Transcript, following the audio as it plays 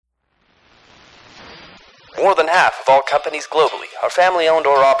More than half of all companies globally are family-owned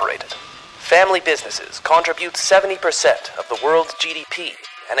or operated. Family businesses contribute 70% of the world's GDP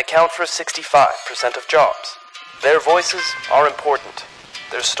and account for 65% of jobs. Their voices are important.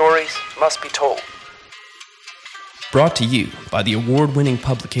 Their stories must be told. Brought to you by the award-winning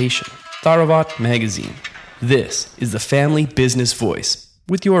publication, Tharawat Magazine. This is the Family Business Voice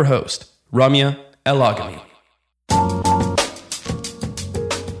with your host, Ramya El-Agami.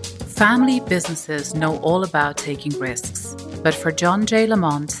 Family businesses know all about taking risks. But for John J.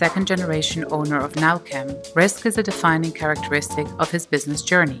 Lamont, second-generation owner of Nowchem, risk is a defining characteristic of his business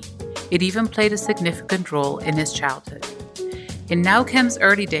journey. It even played a significant role in his childhood. In Nowchem's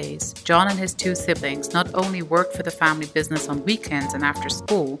early days, John and his two siblings not only worked for the family business on weekends and after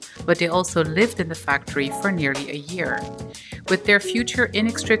school, but they also lived in the factory for nearly a year. With their future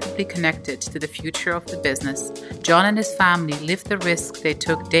inextricably connected to the future of the business, John and his family lived the risk they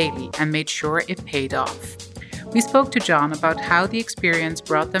took daily and made sure it paid off. We spoke to John about how the experience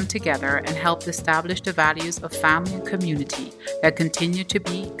brought them together and helped establish the values of family and community that continue to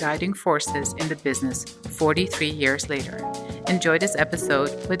be guiding forces in the business 43 years later. Enjoy this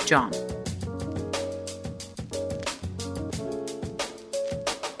episode with John.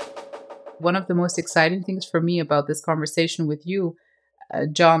 One of the most exciting things for me about this conversation with you,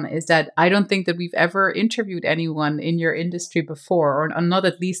 John, is that I don't think that we've ever interviewed anyone in your industry before, or not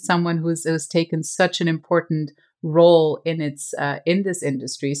at least someone who's taken such an important role in this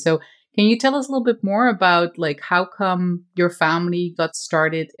industry. So can you tell us a little bit more about how come your family got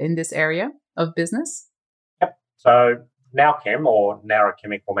started in this area of business? Yep. So Nowchem, or Nowra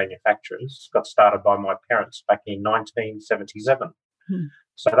Chemical Manufacturers, got started by my parents back in 1977.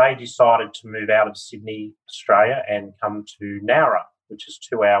 So they decided to move out of Sydney, Australia, and come to Nowra, which is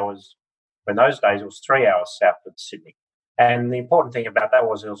 2 hours. In those days, it was 3 hours south of Sydney. And the important thing about that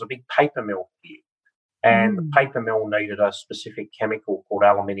was there was a big paper mill here. And the paper mill needed a specific chemical called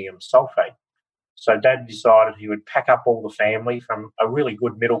aluminium sulfate. So Dad decided he would pack up all the family from a really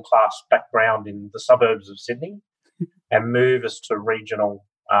good middle-class background in the suburbs of Sydney and move us to regional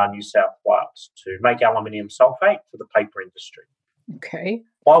New South Wales to make aluminium sulfate for the paper industry. Okay.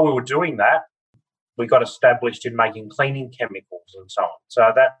 While we were doing that, we got established in making cleaning chemicals and so on.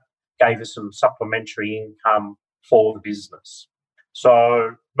 So that gave us some supplementary income for the business.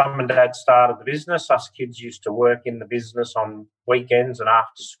 So Mum and Dad started the business. Us kids used to work in the business on weekends and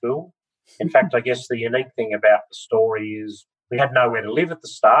after school. In fact, I guess the unique thing about the story is we had nowhere to live at the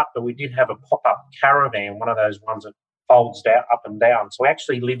start, but we did have a pop-up caravan, one of those ones that folds down, up and down. So we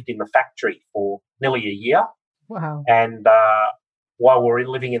actually lived in the factory for nearly a year. Wow. And while we were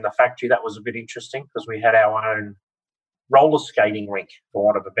living in the factory, that was a bit interesting because we had our own roller skating rink, for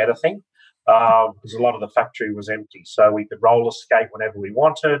want of a better thing, because a lot of the factory was empty. So we could roller skate whenever we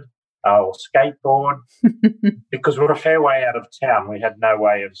wanted or skateboard because we were a fair way out of town. We had no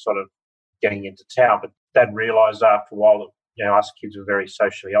way of sort of getting into town. But Dad realised after a while that, us kids were very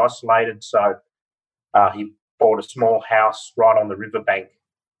socially isolated. So he bought a small house right on the riverbank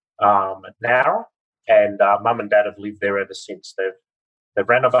at Nowra. And Mum and Dad have lived there ever since. They've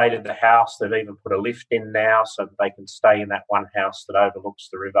renovated the house. They've even put a lift in now so that they can stay in that one house that overlooks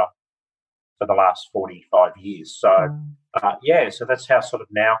the river for the last 45 years. So, so that's how sort of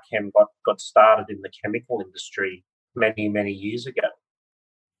Nowchem got started in the chemical industry many, many years ago.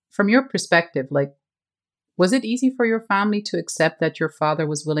 From your perspective, was it easy for your family to accept that your father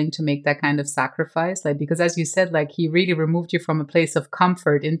was willing to make that kind of sacrifice? Because as you said, he really removed you from a place of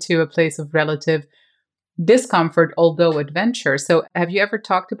comfort into a place of relative discomfort, although adventure. So have you ever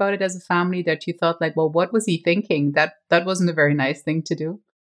talked about it as a family that you thought what was he thinking? That wasn't a very nice thing to do.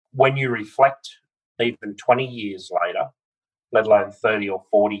 When you reflect even 20 years later, let alone 30 or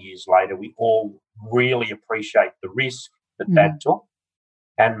 40 years later, we all really appreciate the risk that Dad took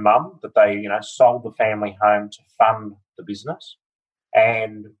and Mum, that they, sold the family home to fund the business.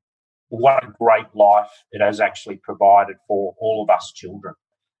 And what a great life it has actually provided for all of us children.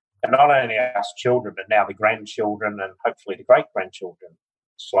 And not only us children, but now the grandchildren and hopefully the great-grandchildren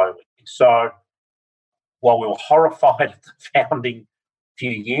slowly. So while we were horrified at the founding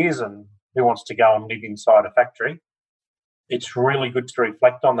few years and who wants to go and live inside a factory, it's really good to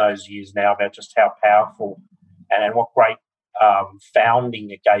reflect on those years now about just how powerful and what great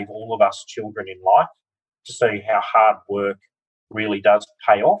founding it gave all of us children in life to see how hard work really does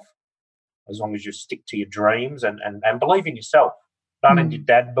pay off as long as you stick to your dreams and believe in yourself. Not only did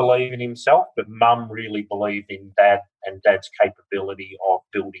Dad believe in himself, but Mum really believed in Dad and Dad's capability of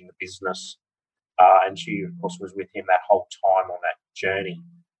building the business. And she, of course, was with him that whole time on that journey.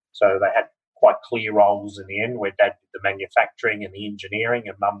 So they had quite clear roles in the end where Dad did the manufacturing and the engineering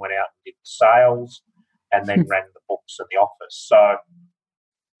and Mum went out and did the sales. and then ran the books in the office. So,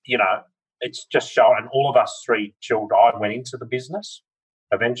 it's just shown. And all of us three children, I went into the business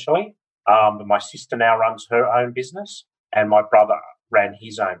eventually. But my sister now runs her own business, and my brother ran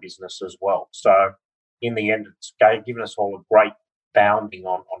his own business as well. So in the end, it's given us all a great bounding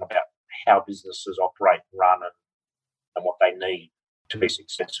on about how businesses operate and run and what they need to be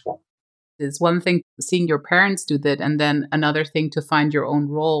successful. It's one thing seeing your parents do that, and then another thing to find your own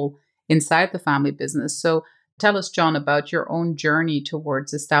role inside the family business. So tell us, John, about your own journey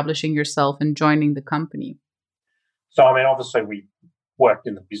towards establishing yourself and joining the company. So, obviously we worked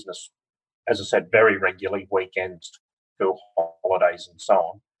in the business, as I said, very regularly, weekends, school holidays and so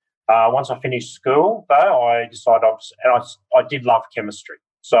on. Once I finished school, though, I decided, I did love chemistry.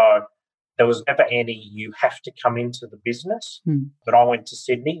 So there was never any, you have to come into the business. But I went to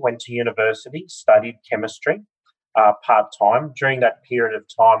Sydney, went to university, studied chemistry part-time. During that period of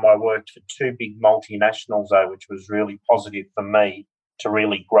time, I worked for two big multinationals, though, which was really positive for me to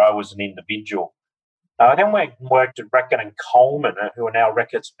really grow as an individual. I then worked at Reckitt and Coleman, who are now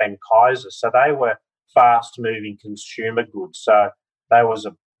Reckitt's Benckiser. So they were fast-moving consumer goods. So there was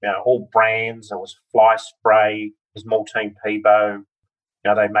all brands. There was Fly Spray, there was Maltine Peebo.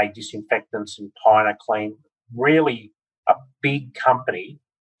 They made disinfectants and Pynoclean. Really a big company.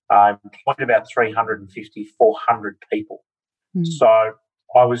 Employed about 350, 400 people. So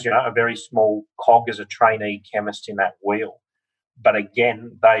I was, a very small cog as a trainee chemist in that wheel. But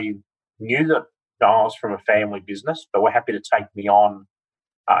again, they knew that I was from a family business, but were happy to take me on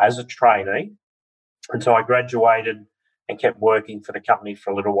as a trainee. And so I graduated and kept working for the company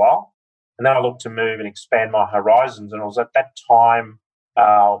for a little while. And then I looked to move and expand my horizons. And it was at that time,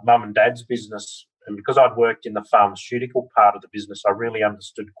 mum and dad's business. And because I'd worked in the pharmaceutical part of the business, I really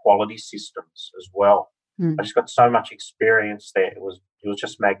understood quality systems as well. I just got so much experience there. It was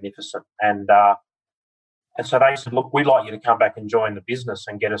just magnificent. And so they said, look, we'd like you to come back and join the business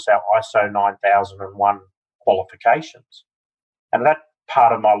and get us our ISO 9001 qualifications. And that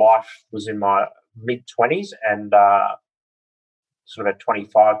part of my life was in my mid-20s and sort of at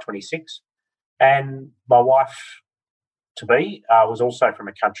 25, 26. And my wife-to-be was also from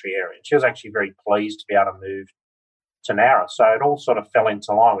a country area. And she was actually very pleased to be able to move to Nowra. So it all sort of fell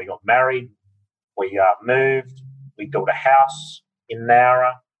into line. We got married, we moved, we built a house in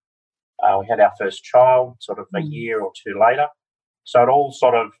Nowra. We had our first child sort of a year or two later. So it all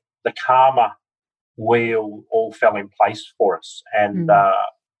sort of, the karma wheel all fell in place for us. And,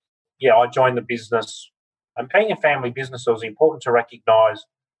 I joined the business. And being a family business, it was important to recognise,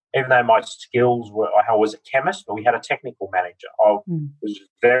 even though my skills were, I was a chemist, but we had a technical manager. I was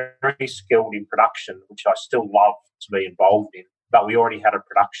very skilled in production, which I still love to be involved in, but we already had a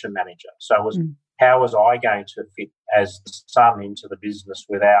production manager. So it was, how was I going to fit as the son into the business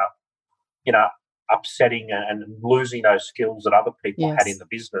without, upsetting and losing those skills that other people had in the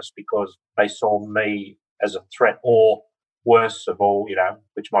business because they saw me as a threat, or worse of all,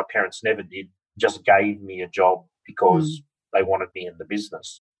 which my parents never did, just gave me a job because they wanted me in the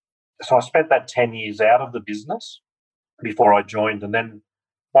business. So I spent that 10 years out of the business before I joined. And then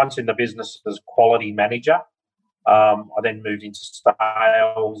once in the business as quality manager, I then moved into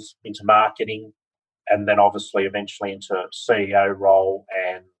sales, into marketing, and then obviously eventually into CEO role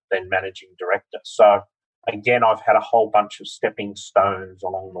and then managing director. So again, I've had a whole bunch of stepping stones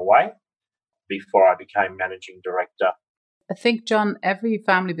along the way before I became managing director. I think, John, every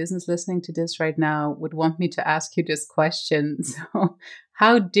family business listening to this right now would want me to ask you this question. So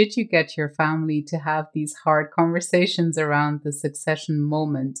how did you get your family to have these hard conversations around the succession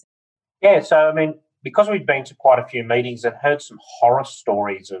moment? Yeah, so because we'd been to quite a few meetings and heard some horror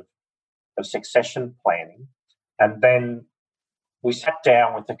stories of succession planning, and then we sat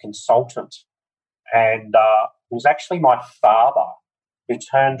down with a consultant, and it was actually my father who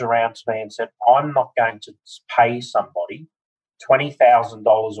turned around to me and said, I'm not going to pay somebody $20,000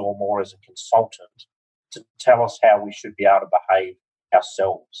 or more as a consultant to tell us how we should be able to behave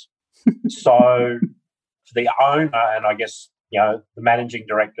ourselves. So for the owner and I guess, the managing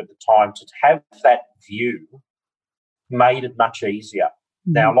director at the time to have that view made it much easier.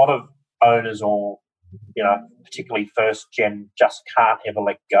 Now, a lot of owners or, particularly first gen just can't ever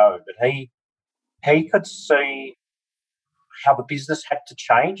let go. But he could see how the business had to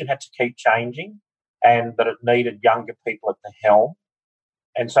change and had to keep changing and that it needed younger people at the helm.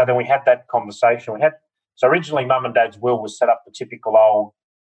 And so then we had that conversation. So originally Mum and Dad's will was set up the typical old,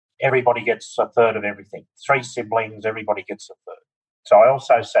 everybody gets a third of everything. 3 siblings, everybody gets a third. So I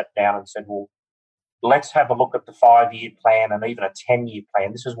also sat down and said, well, let's have a look at the 5-year plan and even a 10-year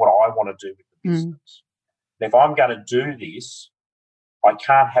plan. This is what I want to do with the business. And if I'm going to do this, I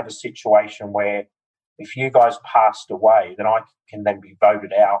can't have a situation where, if you guys passed away, then I can then be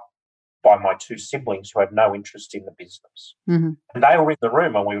voted out by my two siblings who have no interest in the business. Mm-hmm. And they were in the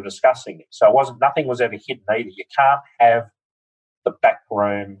room when we were discussing it. So nothing was ever hidden either. You can't have the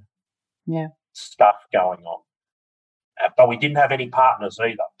backroom stuff going on. But we didn't have any partners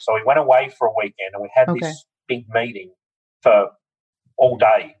either. So we went away for a weekend and we had this big meeting for all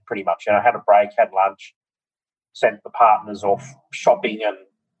day pretty much. And I had a break, had lunch, sent the partners off shopping and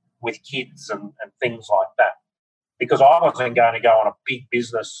with kids and things like that. Because I wasn't going to go on a big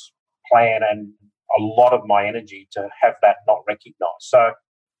business plan and a lot of my energy to have that not recognised. So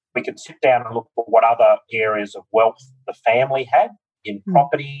we could sit down and look for what other areas of wealth the family had in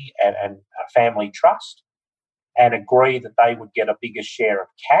property and a family trust, and agree that they would get a bigger share of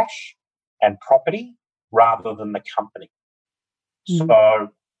cash and property rather than the company. So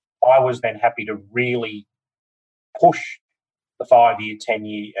I was then happy to really push the 5-year,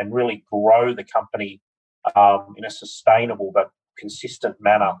 10-year and really grow the company in a sustainable but consistent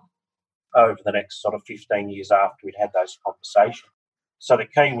manner over the next sort of 15 years after we'd had those conversations. So the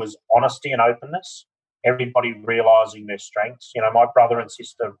key was honesty and openness, everybody realising their strengths. You know, my brother and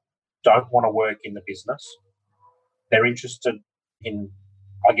sister don't want to work in the business. They're interested in,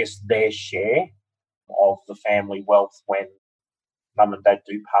 I guess, their share of the family wealth when mum and dad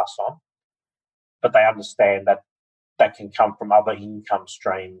do pass on. But they understand that that can come from other income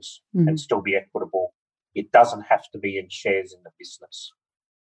streams and still be equitable. It doesn't have to be in shares in the business.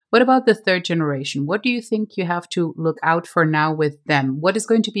 What about the third generation? What do you think you have to look out for now with them? What is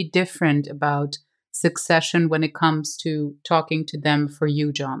going to be different about succession when it comes to talking to them for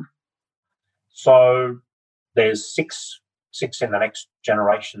you, John? So there's six in the next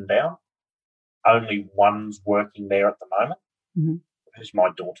generation down. Only one's working there at the moment, who's my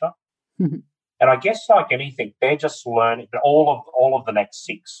daughter. And I guess like anything, they're just learning. All of the next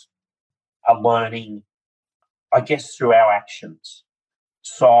six are learning, I guess, through our actions.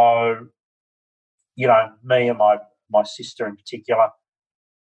 So, you know, me and my sister in particular,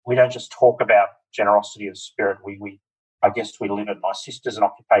 we don't just talk about generosity of spirit. I guess we live it. My sister's an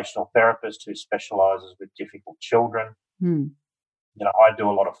occupational therapist who specialises with difficult children. You know, I do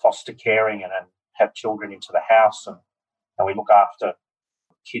a lot of foster caring and have children into the house, and we look after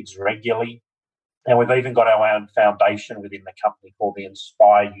kids regularly. And we've even got our own foundation within the company called the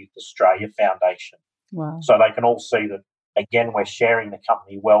Inspire Youth Australia Foundation. Wow. So they can all see that, again, we're sharing the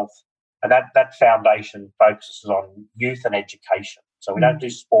company wealth. And that foundation focuses on youth and education. So we don't do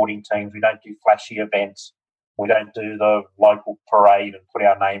sporting teams. We don't do flashy events. We don't do the local parade and put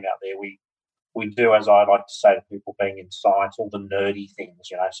our name out there. We do, as I like to say to people being in science, all the nerdy things,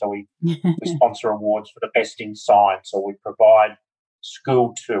 you know. So we sponsor awards for the best in science, or we provide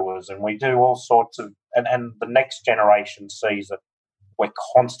school tours, and we do all sorts of, and the next generation sees that we're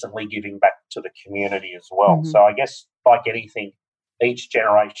constantly giving back to the community as well. So I guess like anything, each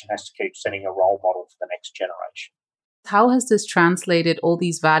generation has to keep setting a role model for the next generation. How has this translated, all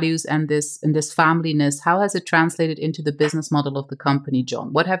these values and this familyness, how has it translated into the business model of the company,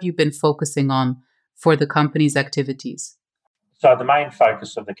 John? What have you been focusing on for the company's activities? So the main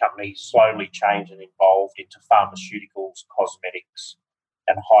focus of the company slowly changed and evolved into pharmaceuticals, cosmetics,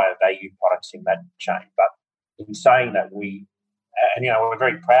 and higher value products in that chain. But in saying that, we're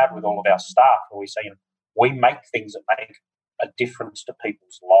very proud with all of our staff, and we say, we make things that make a difference to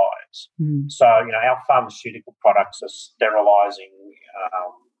people's lives. So, our pharmaceutical products are sterilising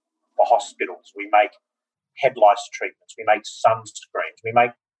for hospitals. We make head lice treatments. We make sunscreens.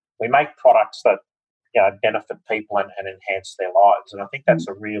 We make products that benefit people and enhance their lives. And I think that's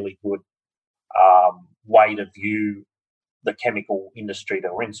a really good way to view the chemical industry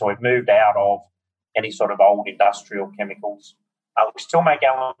that we're in. So we've moved out of any sort of old industrial chemicals. We still make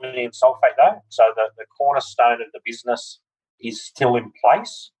aluminium sulfate though. So the cornerstone of the business is still in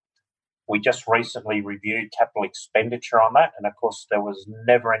place. We just recently reviewed capital expenditure on that. And of course, there was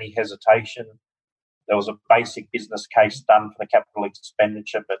never any hesitation. There was a basic business case done for the capital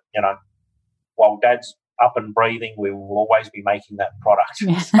expenditure, but, while Dad's up and breathing, we will always be making that product.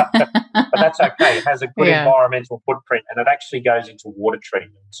 But that's okay. It has a good environmental footprint, and it actually goes into water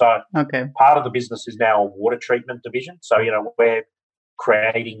treatment. So part of the business is now a water treatment division. So, we're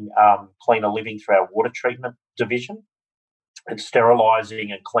creating cleaner living through our water treatment division and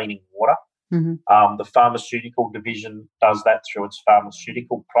sterilising and cleaning water. The pharmaceutical division does that through its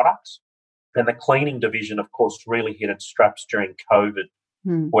pharmaceutical products. And the cleaning division, of course, really hit its straps during COVID,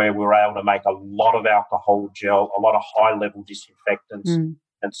 where we were able to make a lot of alcohol gel, a lot of high-level disinfectants,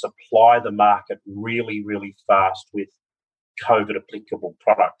 and supply the market really, really fast with COVID-applicable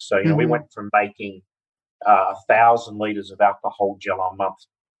products. So, we went from making 1,000 litres of alcohol gel a month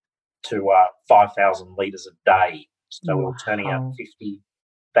to 5,000 litres a day. So we were turning out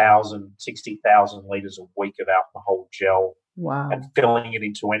 50,000, 60,000 litres a week of alcohol gel and filling it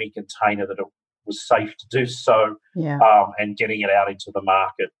into any container that it was safe to do so, and getting it out into the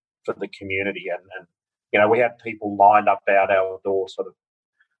market for the community. And we had people lined up out our door, sort of,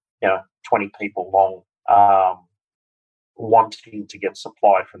 20 people long, wanting to get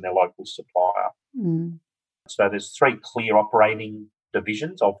supply from their local supplier. Mm. So there's 3 clear operating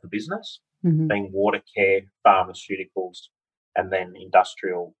divisions of the business, being water care, pharmaceuticals, and then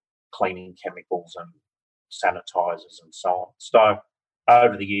industrial cleaning chemicals and sanitisers and so on. So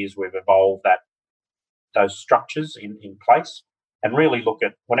over the years, we've evolved those structures in place and really look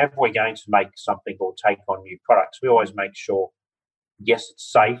at whenever we're going to make something or take on new products, we always make sure, yes,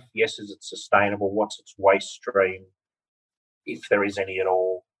 it's safe, yes, is it sustainable, what's its waste stream, if there is any at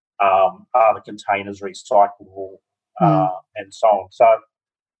all, are the containers recyclable, and so on. So,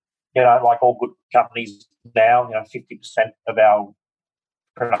 like all good companies now, 50% of our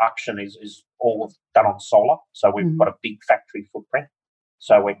production is all done on solar. So we've got a big factory footprint.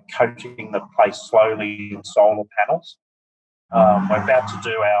 So we're coating the place slowly in solar panels. We're about to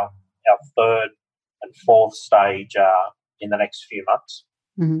do our 3rd and 4th stage in the next few months.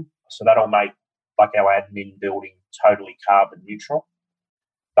 Mm-hmm. So that'll make like our admin building totally carbon neutral.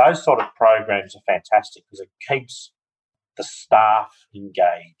 Those sort of programs are fantastic because it keeps the staff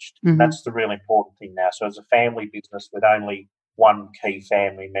engaged. Mm-hmm. That's the really important thing now. So as a family business with only one key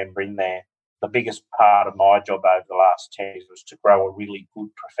family member in there, the biggest part of my job over the last 10 years was to grow a really good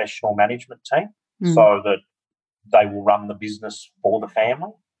professional management team so that they will run the business for the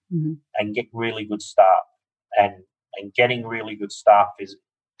family and get really good staff. And getting really good staff is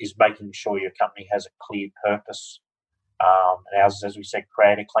making sure your company has a clear purpose. And as we said,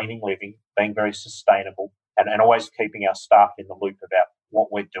 create a cleaning living, being very sustainable, and always keeping our staff in the loop about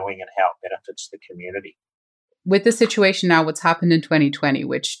what we're doing and how it benefits the community. With the situation now, what's happened in 2020,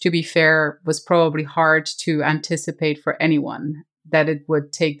 which, to be fair, was probably hard to anticipate for anyone, that it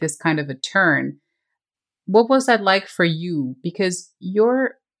would take this kind of a turn. What was that like for you? Because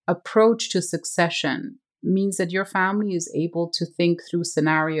your approach to succession means that your family is able to think through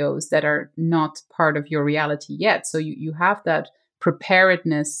scenarios that are not part of your reality yet. So you have that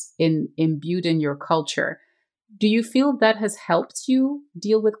preparedness imbued in your culture. Do you feel that has helped you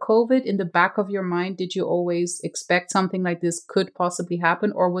deal with COVID? In the back of your mind, did you always expect something like this could possibly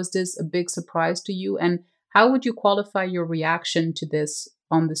happen, or was this a big surprise to you? And how would you qualify your reaction to this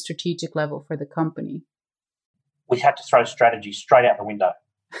on the strategic level for the company? We had to throw strategy straight out the window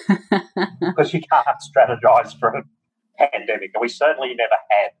because you can't strategize for a pandemic. We certainly never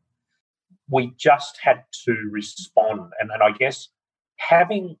had. We just had to respond. And I guess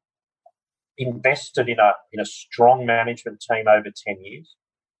having invested in a strong management team over 10 years,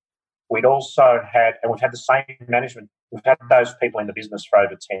 we'd also had, and we've had the same management, we've had those people in the business for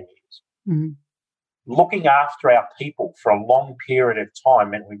over 10 years. Mm-hmm. Looking after our people for a long period of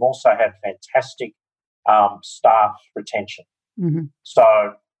time meant we've also had fantastic staff retention. Mm-hmm.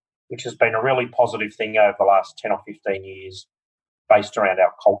 So, which has been a really positive thing over the last 10 or 15 years based around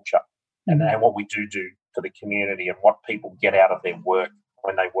our culture and what we do for the community and what people get out of their work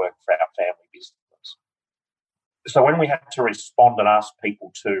when they work for our family business. So when we had to respond and ask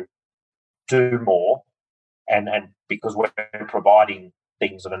people to do more, and because we're providing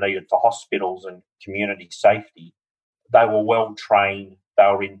things that are needed for hospitals and community safety, they were well trained, they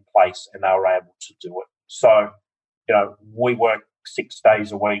were in place, and they were able to do it. So, we worked 6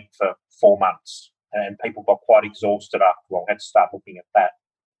 days a week for 4 months, and people got quite exhausted after a while. Had to start looking at that.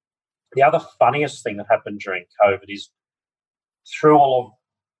 The other funniest thing that happened during COVID is through all of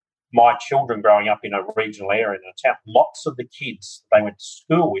my children growing up in a regional area in a town, lots of the kids they went to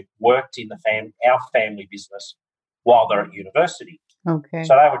school with worked in our family business while they're at university. Okay.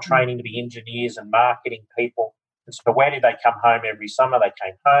 So they were training to be engineers and marketing people. And so where did they come home every summer? They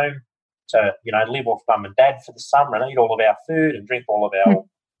came home to, live with mum and dad for the summer and eat all of our food and drink all of our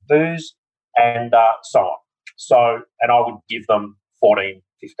booze and so on. So, and I would give them 14,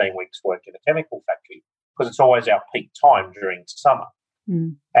 15 weeks work in a chemical factory because it's always our peak time during summer.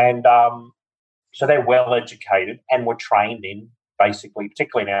 Mm. And so they're well educated and were trained in basically,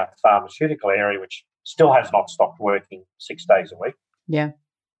 particularly in our pharmaceutical area, which still has not stopped working 6 days a week. Yeah.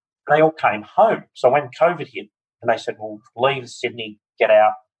 They all came home. So when COVID hit and they said, well, leave Sydney, get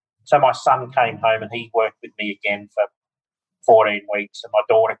out. So my son came home and he worked with me again for 14 weeks and my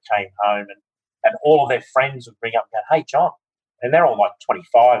daughter came home and all of their friends would ring up and go, hey, John, and they're all like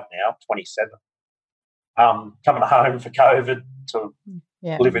 25 now, 27, coming home for COVID to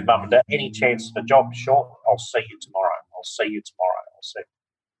live with mum and dad. Any chance of a job? Sure, I'll see you tomorrow. I'll see you tomorrow. I'll see.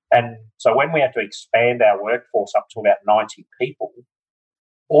 And so when we had to expand our workforce up to about 90 people,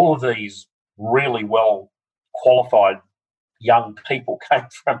 all of these really well qualified young people came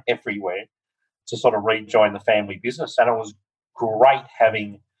from everywhere to sort of rejoin the family business. And it was great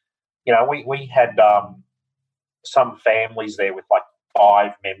having, we had some families there with like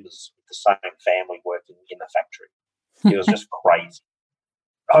 5 members of the same family working in the factory. It was just crazy.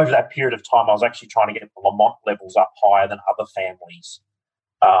 Over that period of time, I was actually trying to get the Lamont levels up higher than other families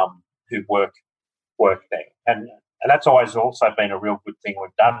who work there. And that's always also been a real good thing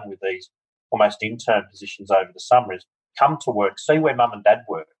we've done with these almost intern positions over the summer is come to work, see where mum and dad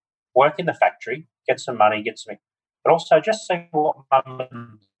work in the factory, get some money, but also just see what mum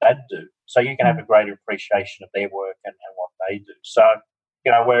and dad do so you can have a greater appreciation of their work and what they do. So,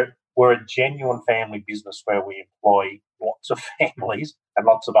 we're a genuine family business where we employ lots of families and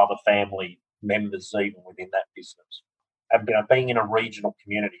lots of other family members even within that business. And being in a regional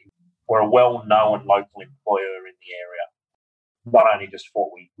community, we're a well-known local employer in the area, not only just for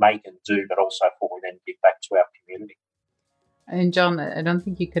what we make and do, but also for what we then give back to our community. And John, I don't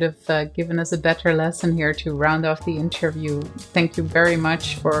think you could have given us a better lesson here to round off the interview. Thank you very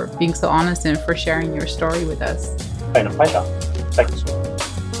much for being so honest and for sharing your story with us. It's been a pleasure. Thanks.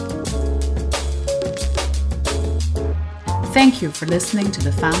 Thank you for listening to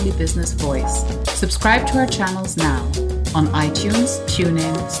the Family Business Voice. Subscribe to our channels now on iTunes,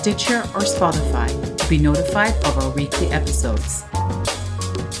 TuneIn, Stitcher, or Spotify to be notified of our weekly episodes.